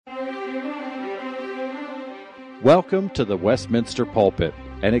Welcome to the Westminster Pulpit,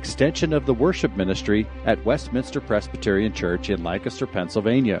 an extension of the worship ministry at Westminster Presbyterian Church in Lancaster,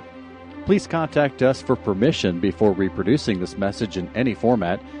 Pennsylvania. Please contact us for permission before reproducing this message in any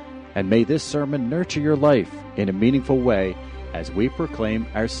format, and may this sermon nurture your life in a meaningful way as we proclaim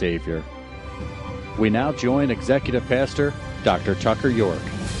our Savior. We now join Executive Pastor Dr. Tucker York.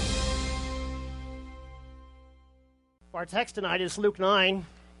 Our text tonight is Luke 9,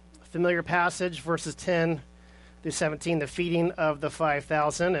 a familiar passage, verses 10 through 17, the feeding of the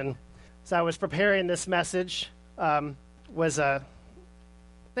 5,000. And as I was preparing this message, was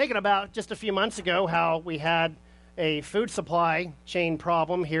thinking about just a few months ago how we had a food supply chain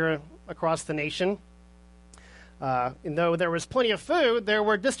problem here across the nation. And though there was plenty of food, there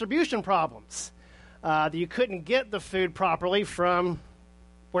were distribution problems. You couldn't get the food properly from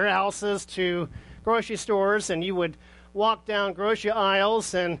warehouses to grocery stores, and you would walk down grocery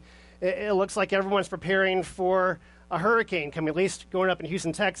aisles, and it looks like everyone's preparing for a hurricane coming. At least going up in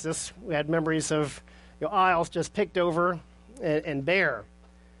Houston, Texas, we had memories of aisles just picked over and bare.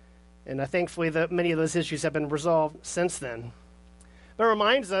 And thankfully, many of those issues have been resolved since then. But it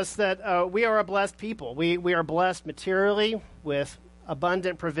reminds us that we are a blessed people. We are blessed materially with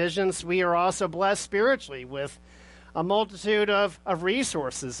abundant provisions. We are also blessed spiritually with a multitude of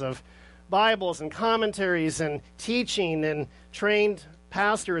resources, of Bibles and commentaries and teaching and trained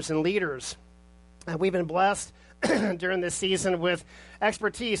pastors and leaders. And we've been blessed during this season with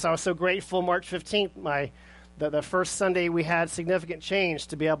expertise. I was so grateful March 15th, the first Sunday we had significant change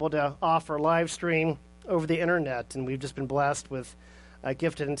to be able to offer live stream over the internet, and we've just been blessed with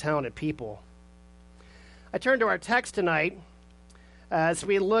gifted and talented people. I turn to our text tonight as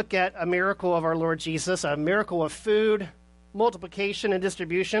we look at a miracle of our Lord Jesus, a miracle of food, multiplication, and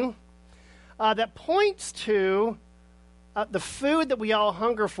distribution that points to the food that we all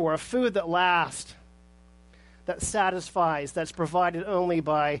hunger for, a food that lasts, that satisfies, that's provided only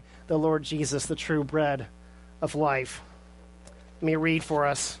by the Lord Jesus, the true bread of life. Let me read for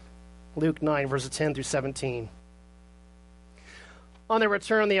us Luke 9, verses 10 through 17. On their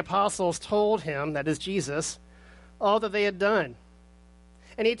return, the apostles told him, that is Jesus, all that they had done.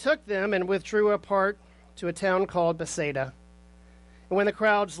 And he took them and withdrew apart to a town called Bethsaida. And when the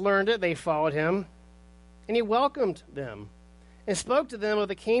crowds learned it, they followed him. And he welcomed them and spoke to them of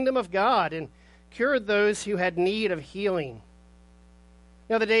the kingdom of God and cured those who had need of healing.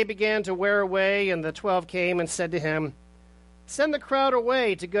 Now the day began to wear away, and the 12 came and said to him, "Send the crowd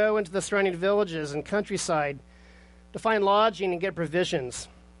away to go into the surrounding villages and countryside to find lodging and get provisions,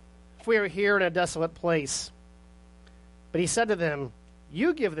 for we are here in a desolate place." But he said to them,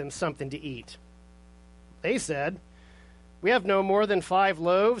 "You give them something to eat." They said, "We have no more than 5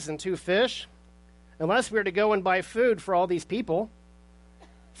 loaves and 2 fish, unless we are to go and buy food for all these people."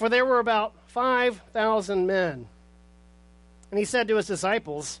 For there were about 5,000 men. And he said to his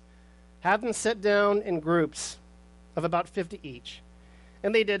disciples, "Have them sit down in groups of about 50 each."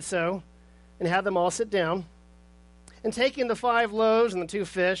 And they did so, and had them all sit down. And taking the 5 loaves and the 2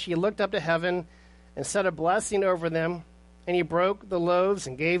 fish, he looked up to heaven and said a blessing over them. And he broke the loaves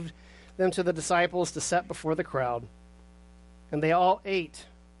and gave them to the disciples to set before the crowd. And they all ate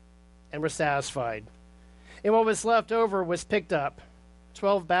and were satisfied. And what was left over was picked up,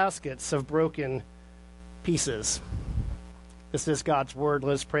 12 baskets of broken pieces. This is God's word.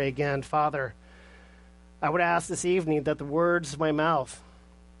 Let us pray again. Father, I would ask this evening that the words of my mouth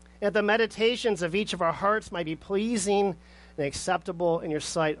and the meditations of each of our hearts might be pleasing and acceptable in your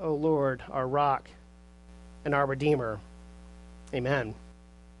sight, O Lord, our rock and our Redeemer. Amen.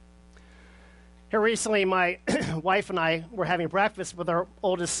 Here recently, my wife and I were having breakfast with our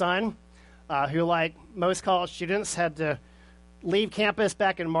oldest son, who, like most college students, had to leave campus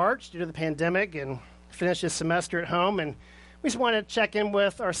back in March due to the pandemic and finish his semester at home. And we just wanted to check in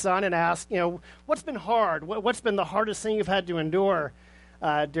with our son and ask, what's been hard? What's been the hardest thing you've had to endure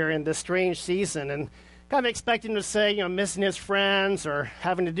during this strange season? And kind of expecting him to say, missing his friends or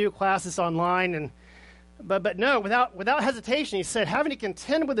having to do classes online. But no, without hesitation, he said having to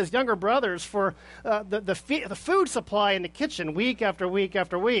contend with his younger brothers for the food supply in the kitchen week after week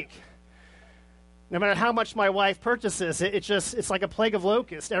after week. No matter how much my wife purchases, it's like a plague of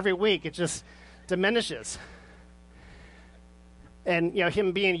locusts every week. It just diminishes. And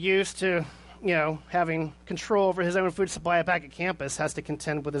him being used to having control over his own food supply back at campus has to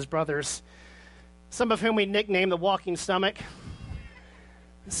contend with his brothers, some of whom we nickname the walking stomach.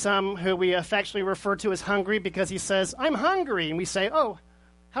 Some who we affectionately refer to as hungry because he says, "I'm hungry." And we say, "Oh,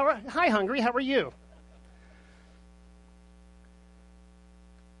 hi, hungry. How are you?"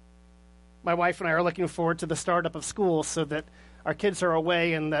 My wife and I are looking forward to the startup of school so that our kids are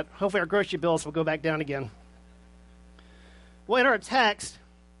away and that hopefully our grocery bills will go back down again. Well, in our text,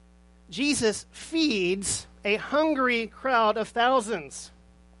 Jesus feeds a hungry crowd of thousands.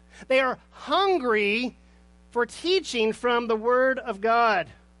 They are hungry for teaching from the Word of God.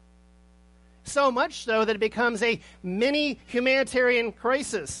 So much so that it becomes a mini humanitarian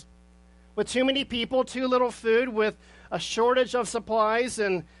crisis. With too many people, too little food, with a shortage of supplies,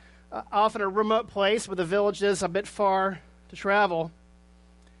 and often a remote place where the village is a bit far to travel.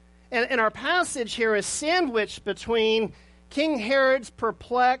 And our passage here is sandwiched between King Herod's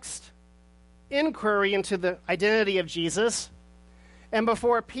perplexed inquiry into the identity of Jesus and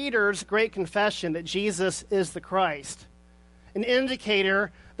before Peter's great confession that Jesus is the Christ, an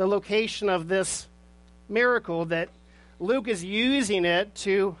indicator, the location of this miracle, that Luke is using it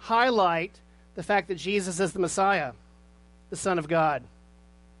to highlight the fact that Jesus is the Messiah, the Son of God.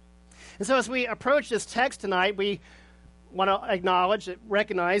 And so as we approach this text tonight, we want to acknowledge,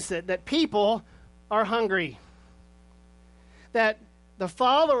 recognize that people are hungry, that the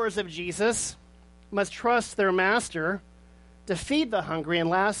followers of Jesus must trust their master to feed the hungry, and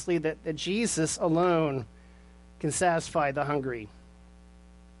lastly, that Jesus alone can satisfy the hungry.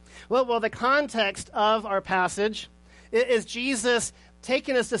 Well, the context of our passage is Jesus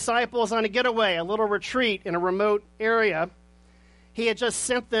taking his disciples on a getaway, a little retreat in a remote area. He had just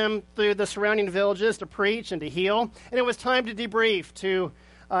sent them through the surrounding villages to preach and to heal, and it was time to debrief, to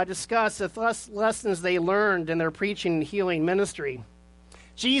discuss the lessons they learned in their preaching and healing ministry.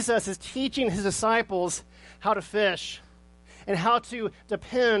 Jesus is teaching his disciples how to fish and how to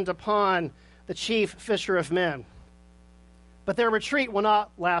depend upon the chief fisher of men. But their retreat will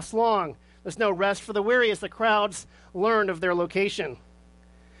not last long. There's no rest for the weary as the crowds learned of their location.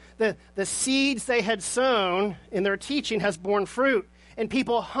 The seeds they had sown in their teaching has borne fruit, and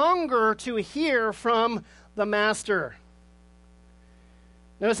people hunger to hear from the Master.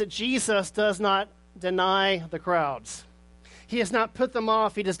 Notice that Jesus does not deny the crowds. He does not put them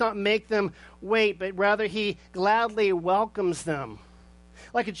off. He does not make them wait, but rather he gladly welcomes them,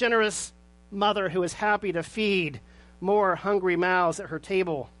 like a generous mother who is happy to feed more hungry mouths at her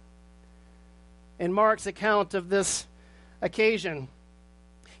table. In Mark's account of this occasion,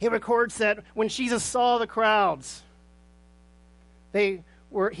 he records that when Jesus saw the crowds, he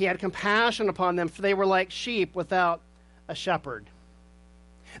had compassion upon them, for they were like sheep without a shepherd.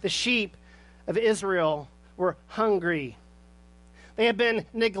 The sheep of Israel were hungry. They had been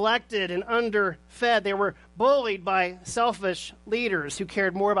neglected and underfed. They were bullied by selfish leaders who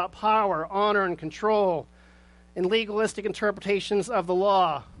cared more about power, honor, and control and legalistic interpretations of the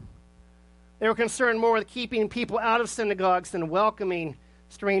law. They were concerned more with keeping people out of synagogues than welcoming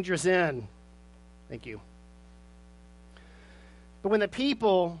strangers in. Thank you. But when the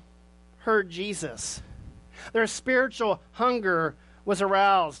people heard Jesus, their spiritual hunger was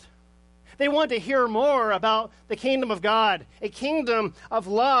aroused. They wanted to hear more about the kingdom of God, a kingdom of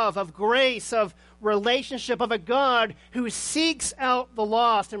love, of grace, of relationship, of a God who seeks out the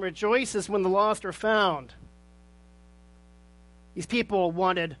lost and rejoices when the lost are found. These people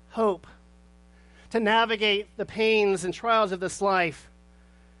wanted hope to navigate the pains and trials of this life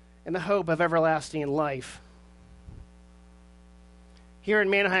and the hope of everlasting life. Here in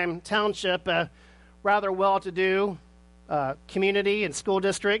Manheim Township, a rather well-to-do community and school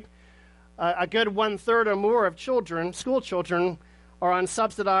district, a good 1/3 or more of school children, are on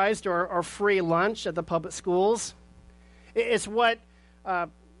subsidized or free lunch at the public schools. It's what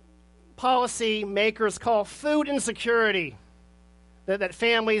policy makers call food insecurity, that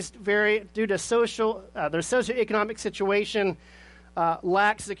families, due to their socioeconomic situation,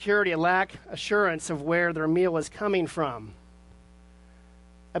 lack security, lack assurance of where their meal is coming from.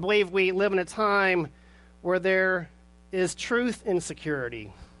 I believe we live in a time where there is truth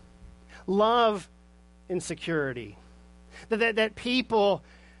insecurity, love insecurity, that people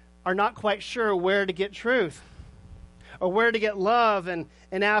are not quite sure where to get truth or where to get love and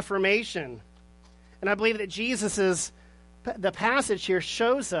affirmation. And I believe that the passage here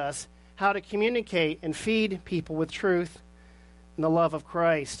shows us how to communicate and feed people with truth and the love of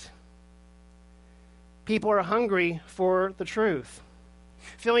Christ. People are hungry for the truth,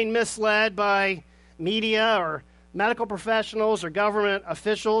 feeling misled by media or medical professionals or government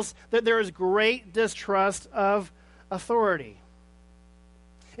officials, that there is great distrust of authority.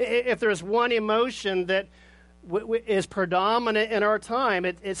 If there's one emotion that is predominant in our time,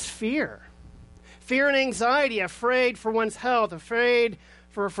 it's fear. Fear and anxiety, afraid for one's health, afraid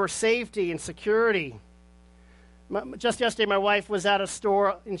for safety and security. Just yesterday, my wife was at a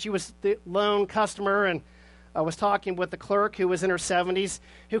store, and she was the lone customer, and I was talking with the clerk who was in her 70s,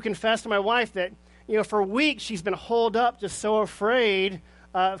 who confessed to my wife that, For weeks she's been holed up, just so afraid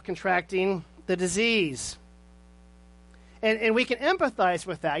of contracting the disease. And we can empathize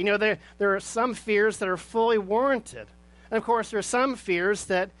with that. There are some fears that are fully warranted. And of course, there are some fears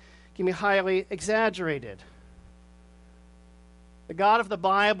that can be highly exaggerated. The God of the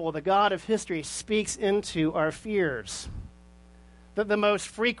Bible, the God of history, speaks into our fears. That the most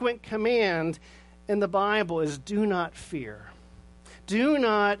frequent command in the Bible is do not fear. Do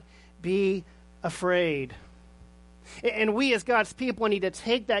not be afraid. And we as God's people need to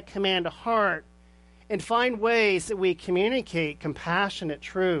take that command to heart and find ways that we communicate compassionate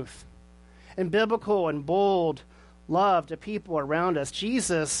truth and biblical and bold love to people around us.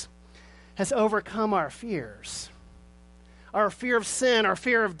 Jesus has overcome our fears, our fear of sin, our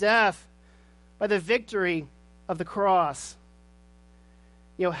fear of death, by the victory of the cross.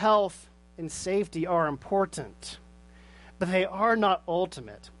 Health and safety are important, but they are not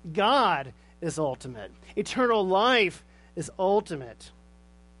ultimate. God is ultimate. Eternal life is ultimate.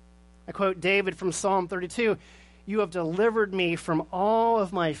 I quote David from Psalm 32, "You have delivered me from all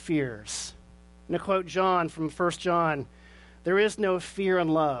of my fears." And I quote John from 1 John, "There is no fear in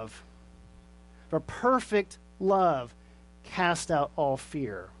love, for perfect love casts out all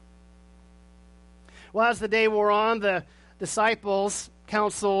fear." Well, as the day wore on, the disciples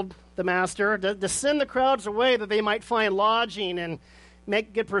counseled the master to send the crowds away that they might find lodging and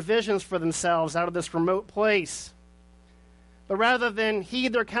make good provisions for themselves out of this remote place. But rather than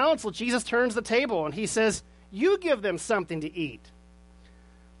heed their counsel, Jesus turns the table and he says, "You give them something to eat."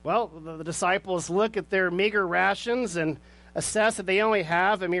 Well, the disciples look at their meager rations and assess that they only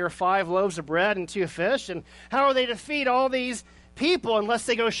have a mere 5 loaves of bread and 2 fish. And how are they to feed all these people unless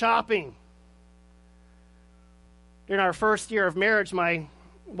they go shopping? During our first year of marriage, my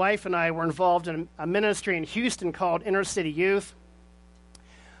wife and I were involved in a ministry in Houston called Inner City Youth.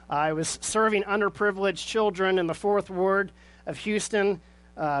 I was serving underprivileged children in the 4th Ward of Houston,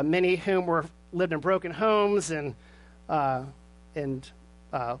 many of whom lived in broken homes and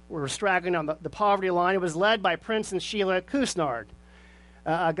were straggling on the poverty line. It was led by Prince and Sheila Kusnard,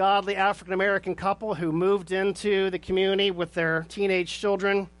 a godly African-American couple who moved into the community with their teenage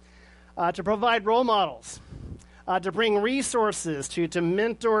children to provide role models, to bring resources, to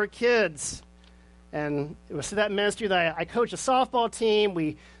mentor kids. And it was to that ministry that I coached a softball team.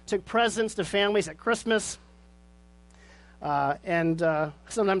 We took presents to families at Christmas and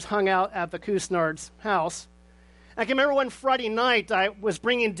sometimes hung out at the Kusnard's house. I can remember one Friday night I was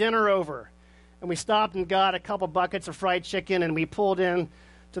bringing dinner over, and we stopped and got a couple buckets of fried chicken, and we pulled in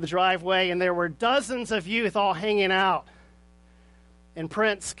to the driveway, and there were dozens of youth all hanging out. And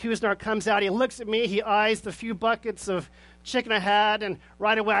Prince Kusnard comes out, he looks at me, he eyes the few buckets of chicken I had, and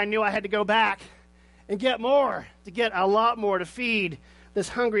right away I knew I had to go back and get more, to get a lot more to feed this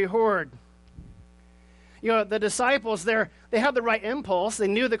hungry horde. The disciples, they had the right impulse. They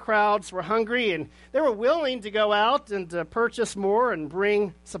knew the crowds were hungry, and they were willing to go out and to purchase more and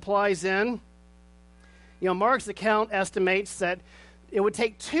bring supplies in. Mark's account estimates that it would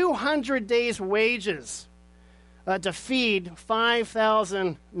take 200 days' wages to feed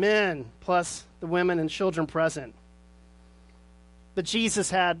 5,000 men, plus the women and children present. But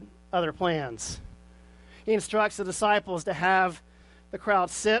Jesus had other plans. He instructs the disciples to have the crowd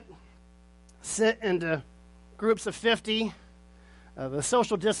sit into groups of 50, the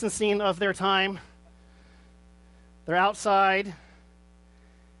social distancing of their time. They're outside,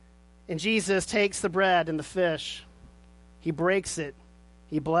 and Jesus takes the bread and the fish. He breaks it,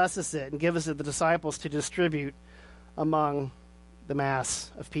 he blesses it, and gives it to the disciples to distribute among the mass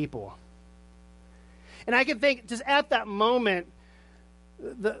of people. And I can think, just at that moment,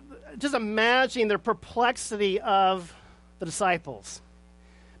 just imagining the perplexity of the disciples,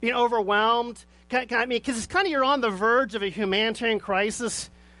 being overwhelmed. Because it's kind of, you're on the verge of a humanitarian crisis.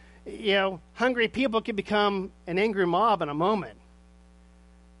 Hungry people can become an angry mob in a moment.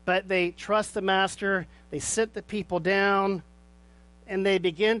 But they trust the master, they sit the people down, and they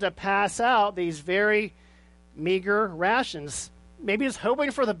begin to pass out these very meager rations. Maybe just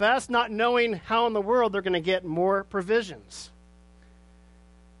hoping for the best, not knowing how in the world they're going to get more provisions.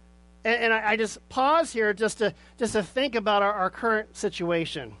 And I just pause here just to think about our current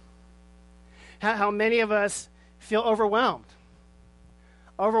situation. How many of us feel overwhelmed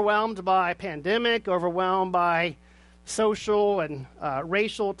by a pandemic, overwhelmed by social and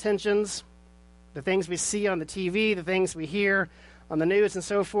racial tensions, the things we see on the TV, the things we hear on the news and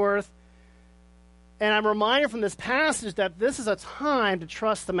so forth. And I'm reminded from this passage that this is a time to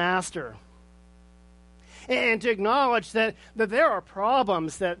trust the master and to acknowledge that there are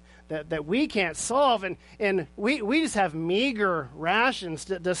problems that we can't solve, and we just have meager rations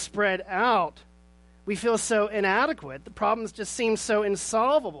to spread out. we feel so inadequate. The problems just seem so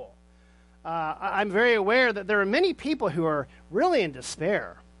insolvable. I'm very aware that there are many people who are really in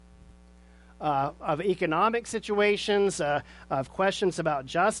despair of economic situations, of questions about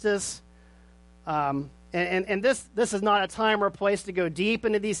justice. And this is not a time or a place to go deep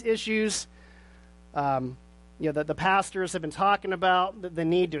into these issues. The pastors have been talking about the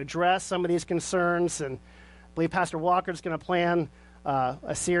need to address some of these concerns, and I believe Pastor Walker is going to plan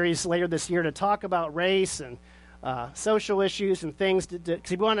a series later this year to talk about race and social issues and things.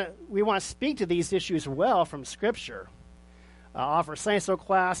 Because we want to speak to these issues well from Scripture, offer a Sunday school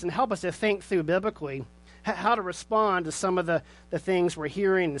class, and help us to think through biblically how to respond to some of the things we're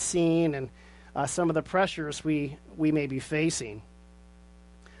hearing and seeing, and some of the pressures we may be facing.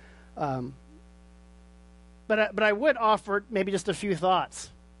 But I would offer maybe just a few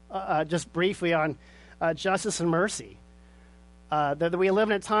thoughts, just briefly on justice and mercy. That we live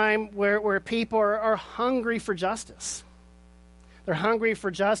in a time where people are hungry for justice. They're hungry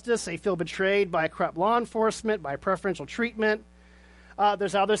for justice. They feel betrayed by corrupt law enforcement, by preferential treatment.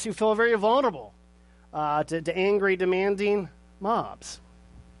 There's others who feel very vulnerable to angry, demanding mobs.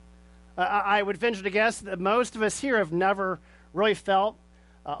 I would venture to guess that most of us here have never really felt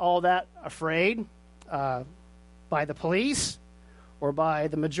all that afraid by the police or by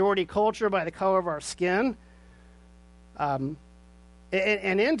the majority culture, by the color of our skin. And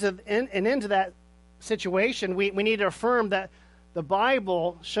into that situation, we need to affirm that the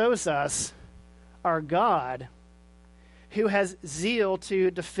Bible shows us our God who has zeal to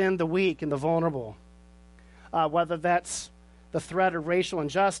defend the weak and the vulnerable, whether that's the threat of racial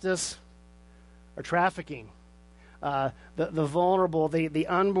injustice or trafficking, the vulnerable, the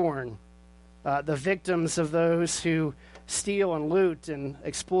unborn, the victims of those who steal and loot and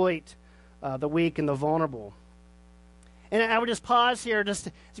exploit the weak and the vulnerable. And I would just pause here just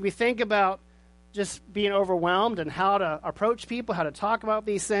as we think about just being overwhelmed and how to approach people, how to talk about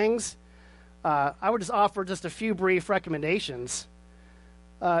these things. I would just offer just a few brief recommendations.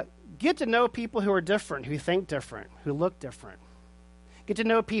 Get to know people who are different, who think different, who look different. Get to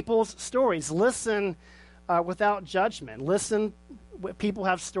know people's stories. Listen without judgment. Listen. People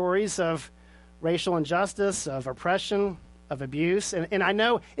have stories of racial injustice, of oppression, of abuse. And I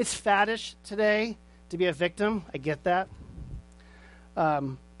know it's faddish today to be a victim. I get that.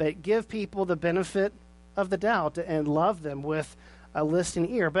 But give people the benefit of the doubt and love them with a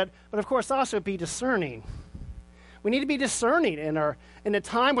listening ear. But of course, also be discerning. We need to be discerning in a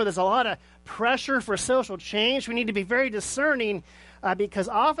time where there's a lot of pressure for social change. We need to be very discerning because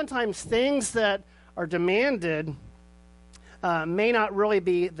oftentimes things that are demanded may not really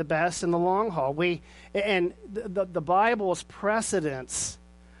be the best in the long haul. The Bible's precedence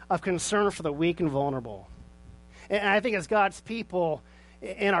of concern for the weak and vulnerable. And I think as God's people,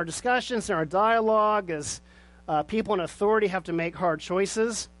 in our discussions, in our dialogue, as people in authority have to make hard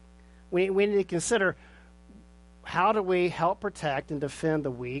choices, we need to consider, how do we help protect and defend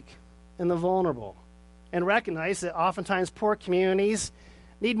the weak and the vulnerable? And recognize that oftentimes poor communities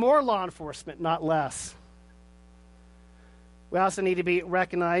need more law enforcement, not less. We also need to be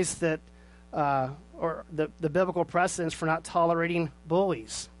recognized that the biblical precedence for not tolerating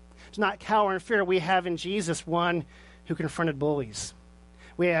bullies. To not cower in fear, we have in Jesus one who confronted bullies.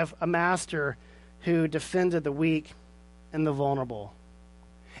 We have a master who defended the weak and the vulnerable.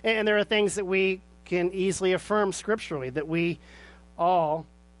 And there are things that we can easily affirm scripturally, that we all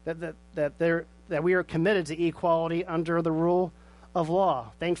that we are committed to equality under the rule of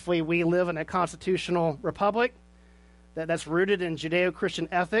law. Thankfully, we live in a constitutional republic that's rooted in Judeo-Christian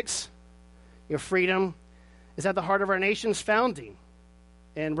ethics. Freedom is at the heart of our nation's founding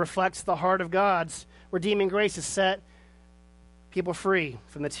and reflects the heart of God's redeeming grace to set people free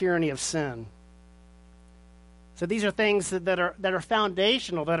from the tyranny of sin. So these are things that are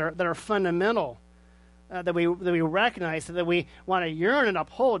foundational, that are fundamental, that we recognize, that we want to yearn and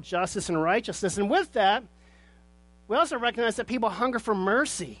uphold justice and righteousness. And with that, we also recognize that people hunger for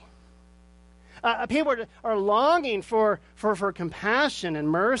mercy. People are longing for compassion and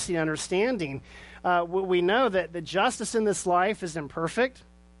mercy and understanding. We know that the justice in this life is imperfect.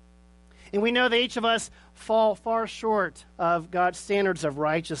 And we know that each of us fall far short of God's standards of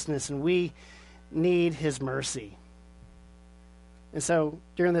righteousness, and we need his mercy. And so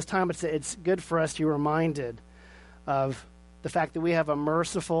during this time, it's good for us to be reminded of the fact that we have a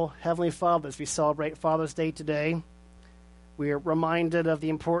merciful Heavenly Father. As we celebrate Father's Day today, we are reminded of the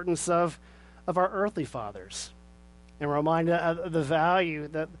importance of our earthly fathers, and reminded of the value,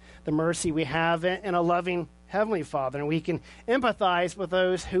 that the mercy we have in a loving Heavenly Father. And we can empathize with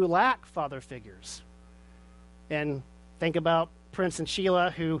those who lack father figures. And think about Prince and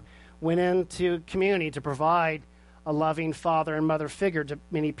Sheila, who went into community to provide a loving father and mother figure to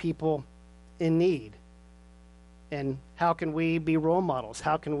many people in need. And how can we be role models?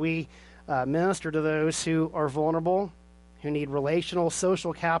 How can we minister to those who are vulnerable, who need relational,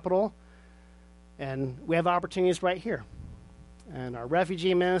 social capital? And we have opportunities right here. And our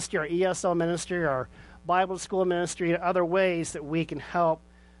refugee ministry, our ESL ministry, our Bible school ministry, and other ways that we can help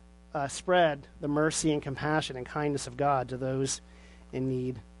spread the mercy and compassion and kindness of God to those in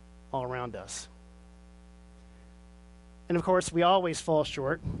need all around us. And of course, we always fall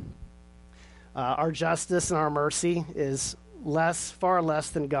short. Our justice and our mercy is far less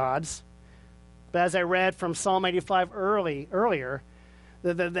than God's. But as I read from Psalm 85 earlier,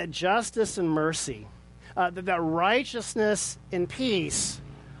 that justice and mercy, that righteousness and peace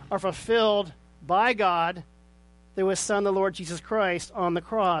are fulfilled by God through His Son, the Lord Jesus Christ, on the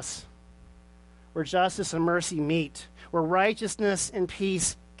cross, where justice and mercy meet, where righteousness and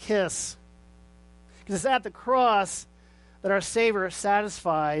peace kiss. Because it's at the cross that our Savior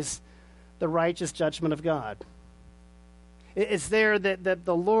satisfies the righteous judgment of God. It's there that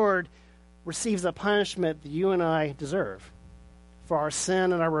the Lord receives the punishment that you and I deserve for our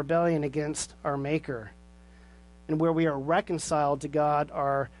sin and our rebellion against our Maker, and where we are reconciled to God,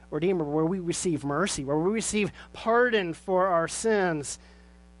 our Redeemer, where we receive mercy, where we receive pardon for our sins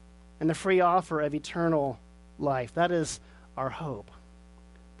and the free offer of eternal life. That is our hope,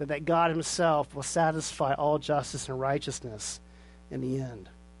 that God Himself will satisfy all justice and righteousness in the end.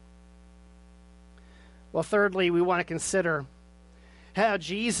 Well, thirdly, we want to consider how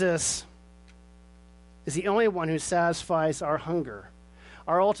Jesus is the only one who satisfies our hunger,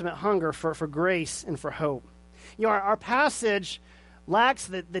 our ultimate hunger for grace and for hope. You know, our passage lacks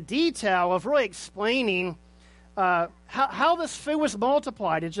the detail of really explaining how this food was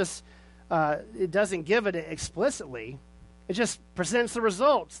multiplied. It doesn't give it explicitly. It just presents the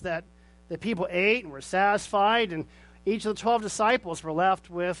results that the people ate and were satisfied, and each of the 12 disciples were left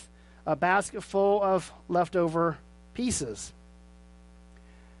with a basket full of leftover pieces.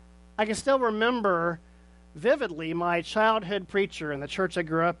 I can still remember vividly my childhood preacher in the church I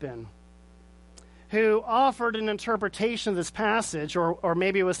grew up in, who offered an interpretation of this passage, or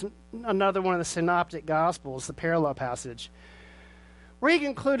maybe it was another one of the synoptic gospels, the parallel passage, where he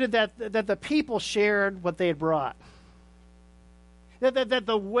concluded that the people shared what they had brought. That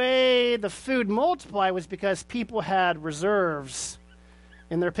the way the food multiplied was because people had reserves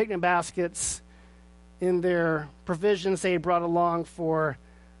in their picnic baskets, in their provisions they had brought along for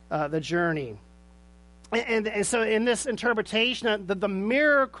the journey. And so in this interpretation, the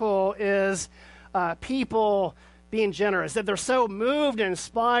miracle is people being generous, that they're so moved and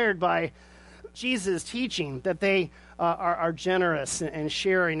inspired by Jesus' teaching that they are generous and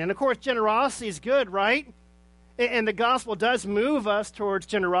sharing. And of course, generosity is good, right? And the gospel does move us towards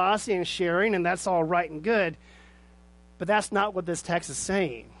generosity and sharing, and that's all right and good. But that's not what this text is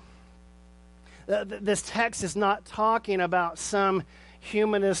saying. This text is not talking about some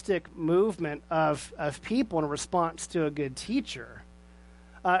humanistic movement of people in response to a good teacher.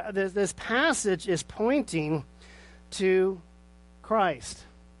 This passage is pointing to Christ,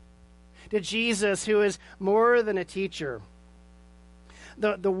 to Jesus, who is more than a teacher,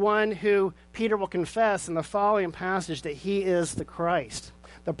 the one who Peter will confess in the following passage that He is the Christ,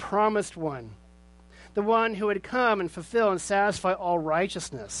 the promised one, the one who would come and fulfill and satisfy all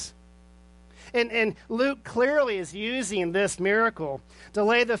righteousness. And Luke clearly is using this miracle to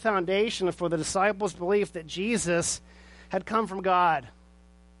lay the foundation for the disciples' belief that Jesus had come from God,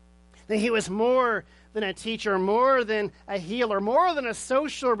 that He was more than a teacher, more than a healer, more than a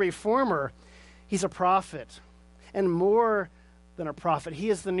social reformer. He's a prophet, and more than a prophet. He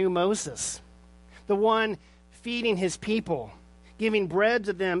is the new Moses, the one feeding His people, giving bread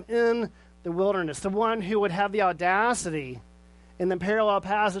to them in the wilderness, the one who would have the audacity in the parallel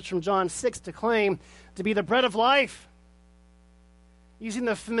passage from John 6 to claim to be the bread of life, using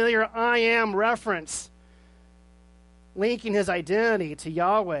the familiar I am reference, linking His identity to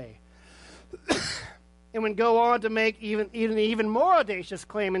Yahweh. And would go on to make even more audacious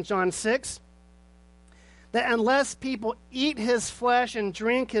claim in John 6, that unless people eat His flesh and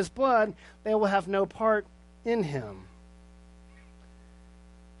drink His blood, they will have no part in Him.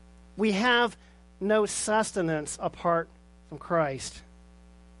 We have no sustenance apart from Christ.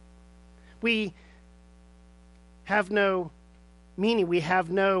 We have no meaning. We have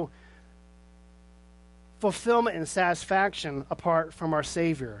no fulfillment and satisfaction apart from our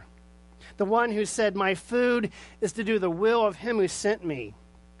Savior. The one who said, "My food is to do the will of Him who sent me,"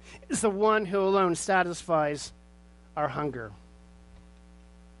 is the one who alone satisfies our hunger.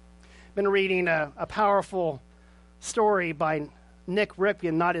 I've been reading a powerful story by Nick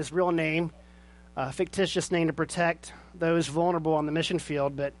Ripken, not his real name, a fictitious name to protect those vulnerable on the mission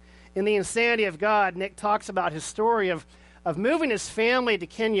field. But in The Insanity of God, Nick talks about his story of moving his family to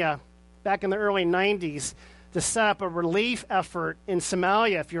Kenya back in the early 90s to set up a relief effort in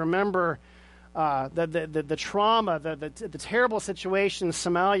Somalia. If you remember the trauma, the terrible situation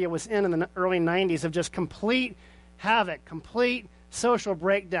Somalia was in the early 90s of just complete havoc, complete social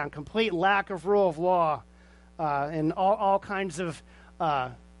breakdown, complete lack of rule of law, and all kinds of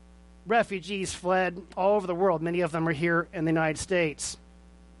refugees fled all over the world. Many of them are here in the United States.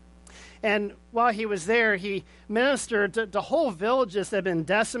 And while he was there, he ministered to whole villages that had been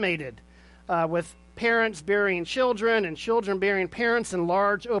decimated with parents burying children and children burying parents in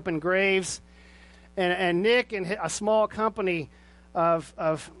large open graves. And Nick and a small company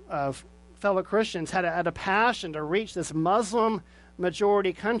of fellow Christians had a passion to reach this Muslim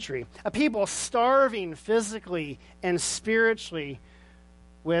majority country, a people starving physically and spiritually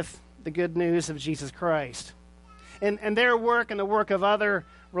with the good news of Jesus Christ. And their work and the work of other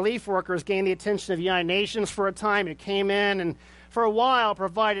relief workers gained the attention of the United Nations for a time. It came in and for a while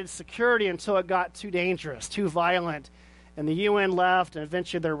provided security until it got too dangerous, too violent. And the UN left, and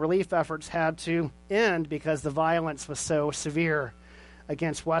eventually their relief efforts had to end because the violence was so severe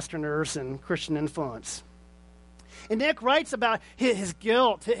against Westerners and Christian influence. And Nick writes about his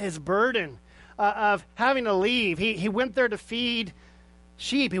guilt, his burden of having to leave. He went there to feed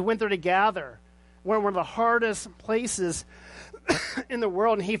sheep. He went there to gather. One of the hardest places in the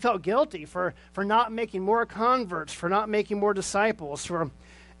world, and he felt guilty for not making more converts, for not making more disciples,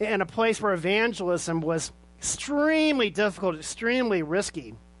 in a place where evangelism was extremely difficult, extremely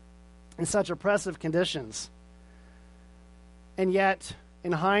risky in such oppressive conditions. And yet,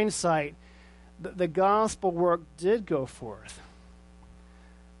 in hindsight, the gospel work did go forth.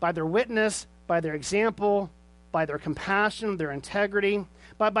 By their witness, by their example, by their compassion, their integrity,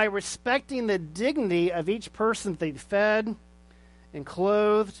 by respecting the dignity of each person they fed and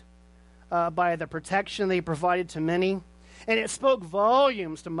clothed, by the protection they provided to many. And it spoke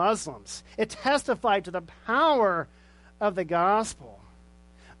volumes to Muslims. It testified to the power of the gospel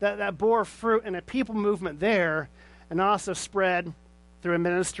that bore fruit in a people movement there and also spread through a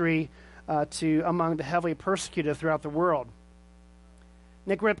ministry among the heavily persecuted throughout the world.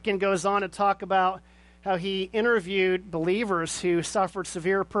 Nick Ripken goes on to talk about how he interviewed believers who suffered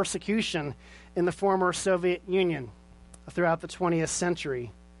severe persecution in the former Soviet Union throughout the 20th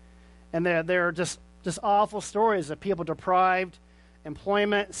century. And there are just awful stories of people deprived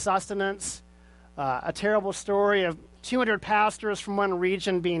employment, sustenance, a terrible story of 200 pastors from one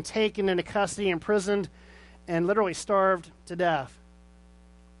region being taken into custody, imprisoned, and literally starved to death.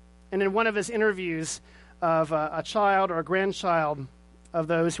 And in one of his interviews of a child or a grandchild of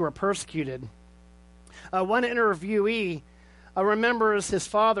those who are persecuted, one interviewee remembers his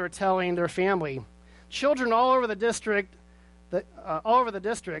father telling their family, children all over the district, the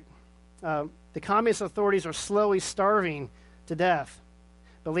communist authorities are slowly starving to death,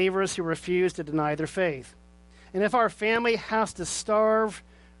 believers who refuse to deny their faith. And if our family has to starve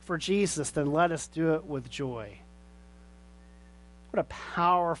for Jesus, then let us do it with joy. What a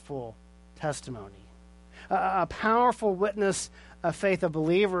powerful testimony. A powerful witness of faith of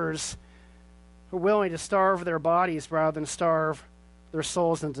believers who are willing to starve their bodies rather than starve their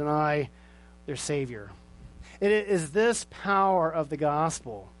souls and deny their Savior. It is this power of the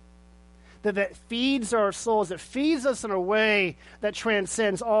gospel that feeds our souls, that feeds us in a way that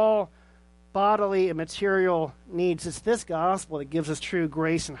transcends all bodily and material needs. It's this gospel that gives us true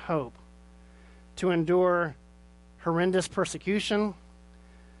grace and hope to endure horrendous persecution,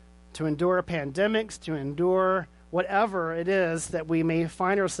 to endure pandemics, to endure whatever it is that we may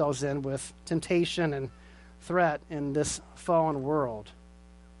find ourselves in with temptation and threat in this fallen world.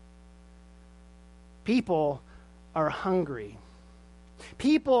 People are hungry.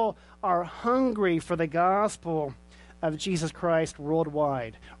 People are hungry for the gospel of Jesus Christ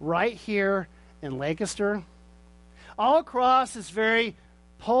worldwide, right here in Lancaster, all across this very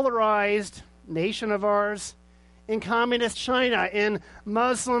polarized nation of ours, in communist China, in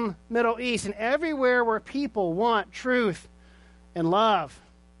Muslim Middle East, and everywhere where people want truth and love,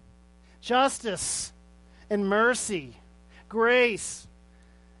 justice and mercy, grace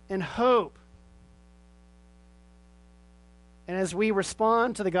and hope. And as we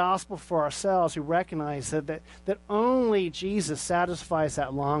respond to the gospel for ourselves, we recognize that only Jesus satisfies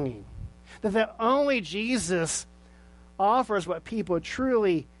that longing, that only Jesus offers what people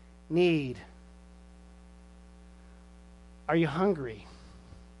truly need. Are you hungry?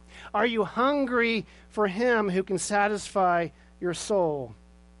 Are you hungry for him who can satisfy your soul?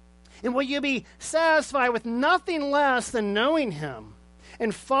 And will you be satisfied with nothing less than knowing him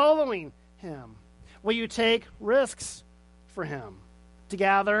and following him? Will you take risks for him to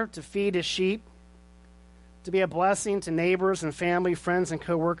gather, to feed his sheep, to be a blessing to neighbors and family, friends, and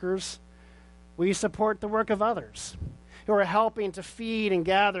coworkers? Will you support the work of others who are helping to feed and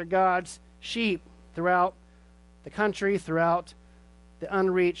gather God's sheep throughout the country, throughout the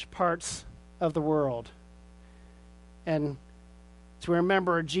unreached parts of the world? And to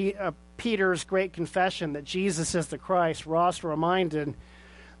remember Peter's great confession that Jesus is the Christ, Ross reminded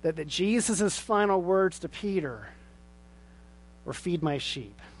that Jesus' final words to Peter were, "Feed my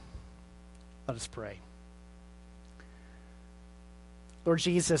sheep." Let us pray. Lord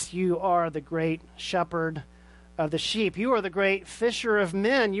Jesus, you are the great shepherd of the sheep. You are the great fisher of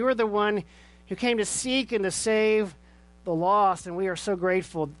men. You are the one who came to seek and to save the lost, and we are so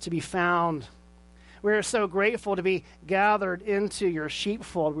grateful to be found. We are so grateful to be gathered into your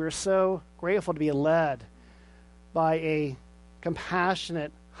sheepfold. We are so grateful to be led by a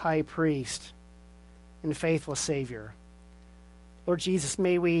compassionate high priest and faithful Savior. Lord Jesus,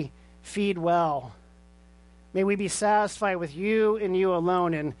 may we feed well. May we be satisfied with you and you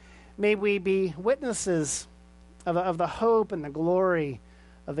alone, and may we be witnesses of the hope and the glory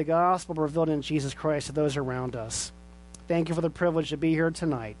of the gospel revealed in Jesus Christ to those around us. Thank you for the privilege to be here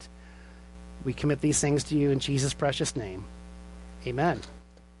tonight. We commit these things to you in Jesus' precious name. Amen.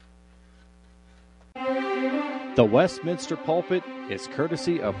 The Westminster Pulpit is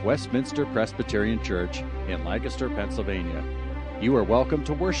courtesy of Westminster Presbyterian Church in Lancaster, Pennsylvania. You are welcome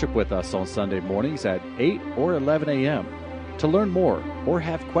to worship with us on Sunday mornings at 8 or 11 a.m. To learn more or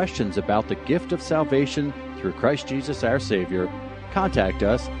have questions about the gift of salvation through Christ Jesus our Savior, contact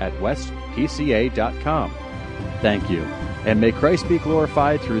us at westpca.com. Thank you, and may Christ be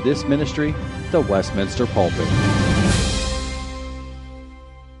glorified through this ministry, the Westminster Pulpit.